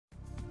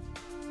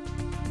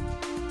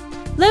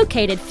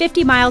Located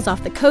 50 miles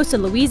off the coast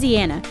of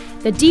Louisiana,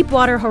 the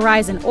Deepwater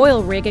Horizon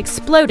oil rig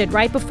exploded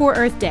right before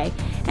Earth Day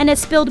and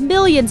has spilled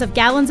millions of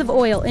gallons of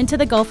oil into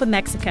the Gulf of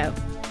Mexico.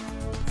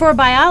 For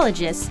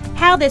biologists,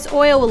 how this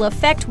oil will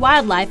affect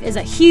wildlife is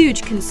a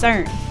huge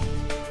concern.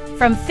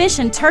 From fish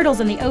and turtles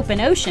in the open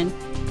ocean,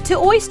 to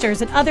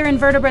oysters and other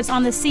invertebrates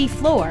on the sea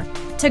floor,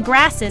 to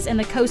grasses in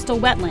the coastal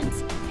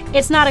wetlands.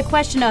 It's not a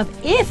question of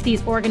if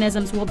these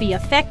organisms will be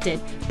affected,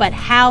 but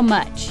how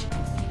much.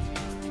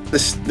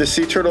 The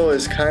sea turtle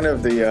is kind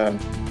of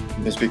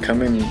is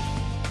becoming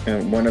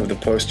one of the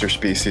poster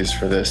species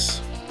for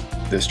this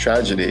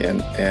tragedy,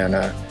 and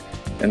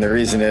the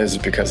reason is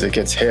because it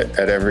gets hit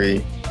at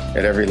every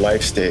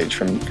life stage,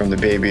 from the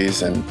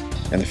babies and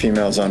the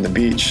females on the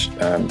beach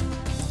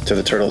to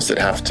the turtles that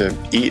have to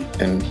eat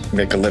and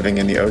make a living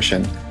in the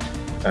ocean,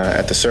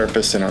 at the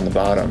surface and on the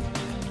bottom.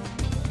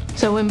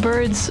 So when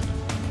birds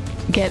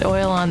get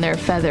oil on their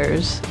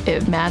feathers,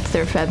 it mats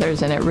their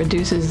feathers and it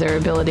reduces their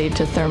ability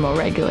to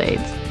thermoregulate.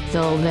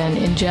 They'll then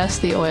ingest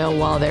the oil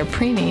while they're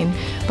preening,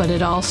 but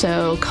it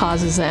also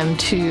causes them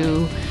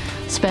to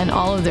spend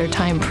all of their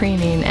time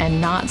preening and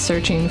not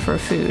searching for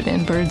food,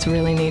 and birds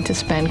really need to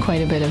spend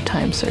quite a bit of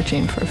time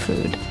searching for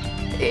food.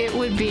 It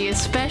would be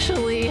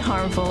especially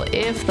harmful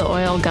if the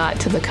oil got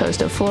to the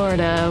coast of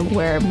Florida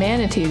where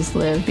manatees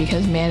live,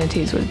 because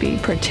manatees would be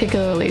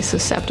particularly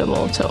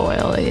susceptible to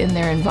oil in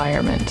their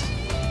environment.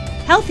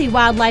 Healthy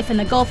wildlife in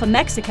the Gulf of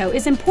Mexico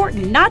is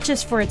important not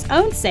just for its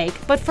own sake,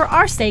 but for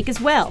our sake as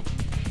well.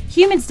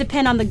 Humans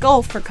depend on the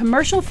Gulf for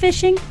commercial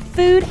fishing,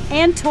 food,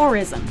 and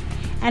tourism.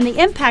 And the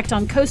impact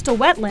on coastal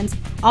wetlands,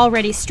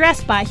 already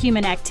stressed by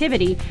human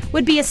activity,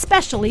 would be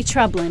especially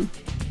troubling.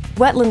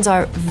 Wetlands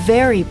are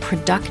very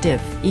productive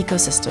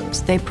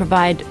ecosystems. They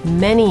provide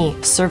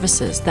many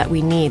services that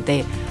we need.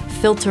 They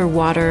filter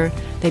water,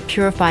 they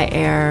purify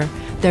air,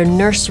 they're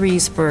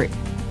nurseries for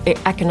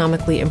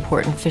economically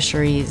important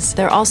fisheries.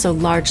 They're also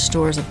large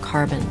stores of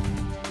carbon.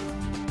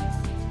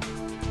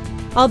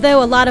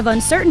 Although a lot of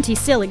uncertainty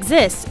still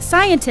exists,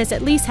 scientists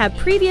at least have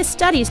previous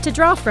studies to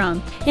draw from.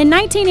 In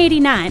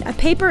 1989, a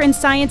paper in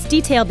Science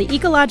detailed the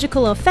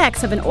ecological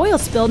effects of an oil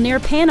spill near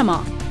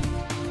Panama.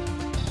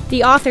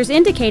 The authors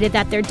indicated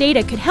that their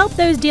data could help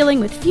those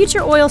dealing with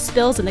future oil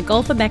spills in the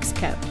Gulf of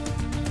Mexico.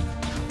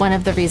 One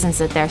of the reasons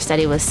that their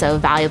study was so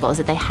valuable is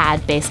that they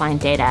had baseline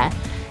data.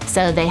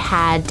 So they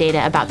had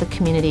data about the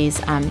communities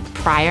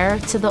prior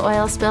to the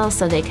oil spill,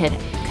 so they could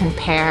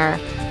compare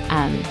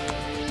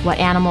what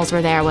animals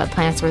were there, what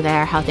plants were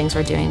there, how things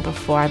were doing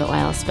before the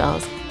oil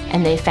spills.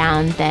 And they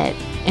found that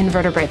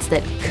invertebrates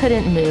that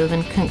couldn't move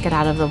and couldn't get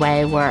out of the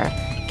way were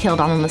killed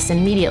almost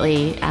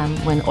immediately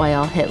when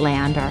oil hit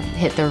land or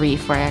hit the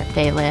reef where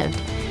they lived.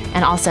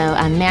 And also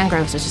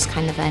mangroves, which is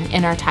kind of an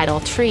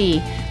intertidal tree,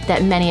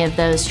 that many of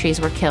those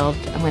trees were killed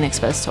when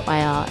exposed to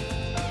oil.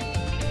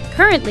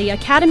 Currently,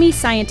 Academy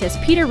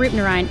scientist Peter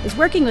Roopnarine is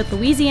working with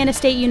Louisiana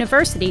State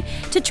University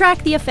to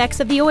track the effects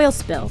of the oil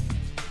spill.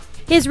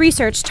 His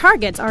research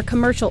targets are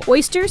commercial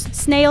oysters,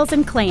 snails,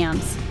 and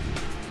clams.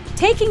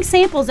 Taking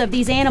samples of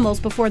these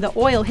animals before the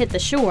oil hit the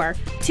shore,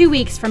 2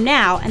 weeks from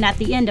now and at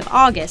the end of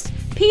August,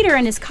 Peter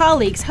and his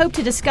colleagues hope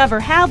to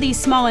discover how these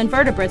small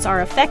invertebrates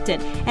are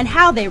affected and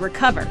how they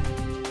recover.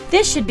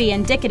 This should be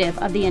indicative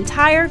of the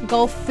entire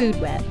Gulf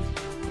food web.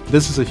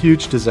 This is a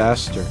huge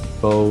disaster,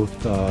 both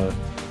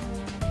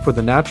for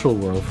the natural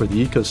world, for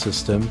the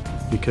ecosystem,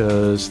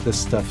 because this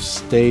stuff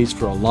stays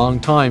for a long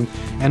time,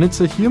 and it's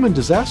a human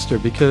disaster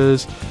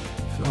because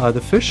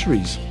the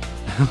fisheries,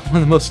 one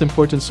of the most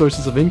important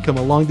sources of income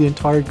along the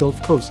entire Gulf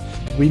Coast.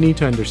 We need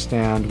to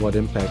understand what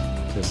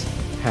impact this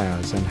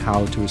has and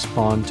how to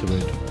respond to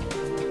it.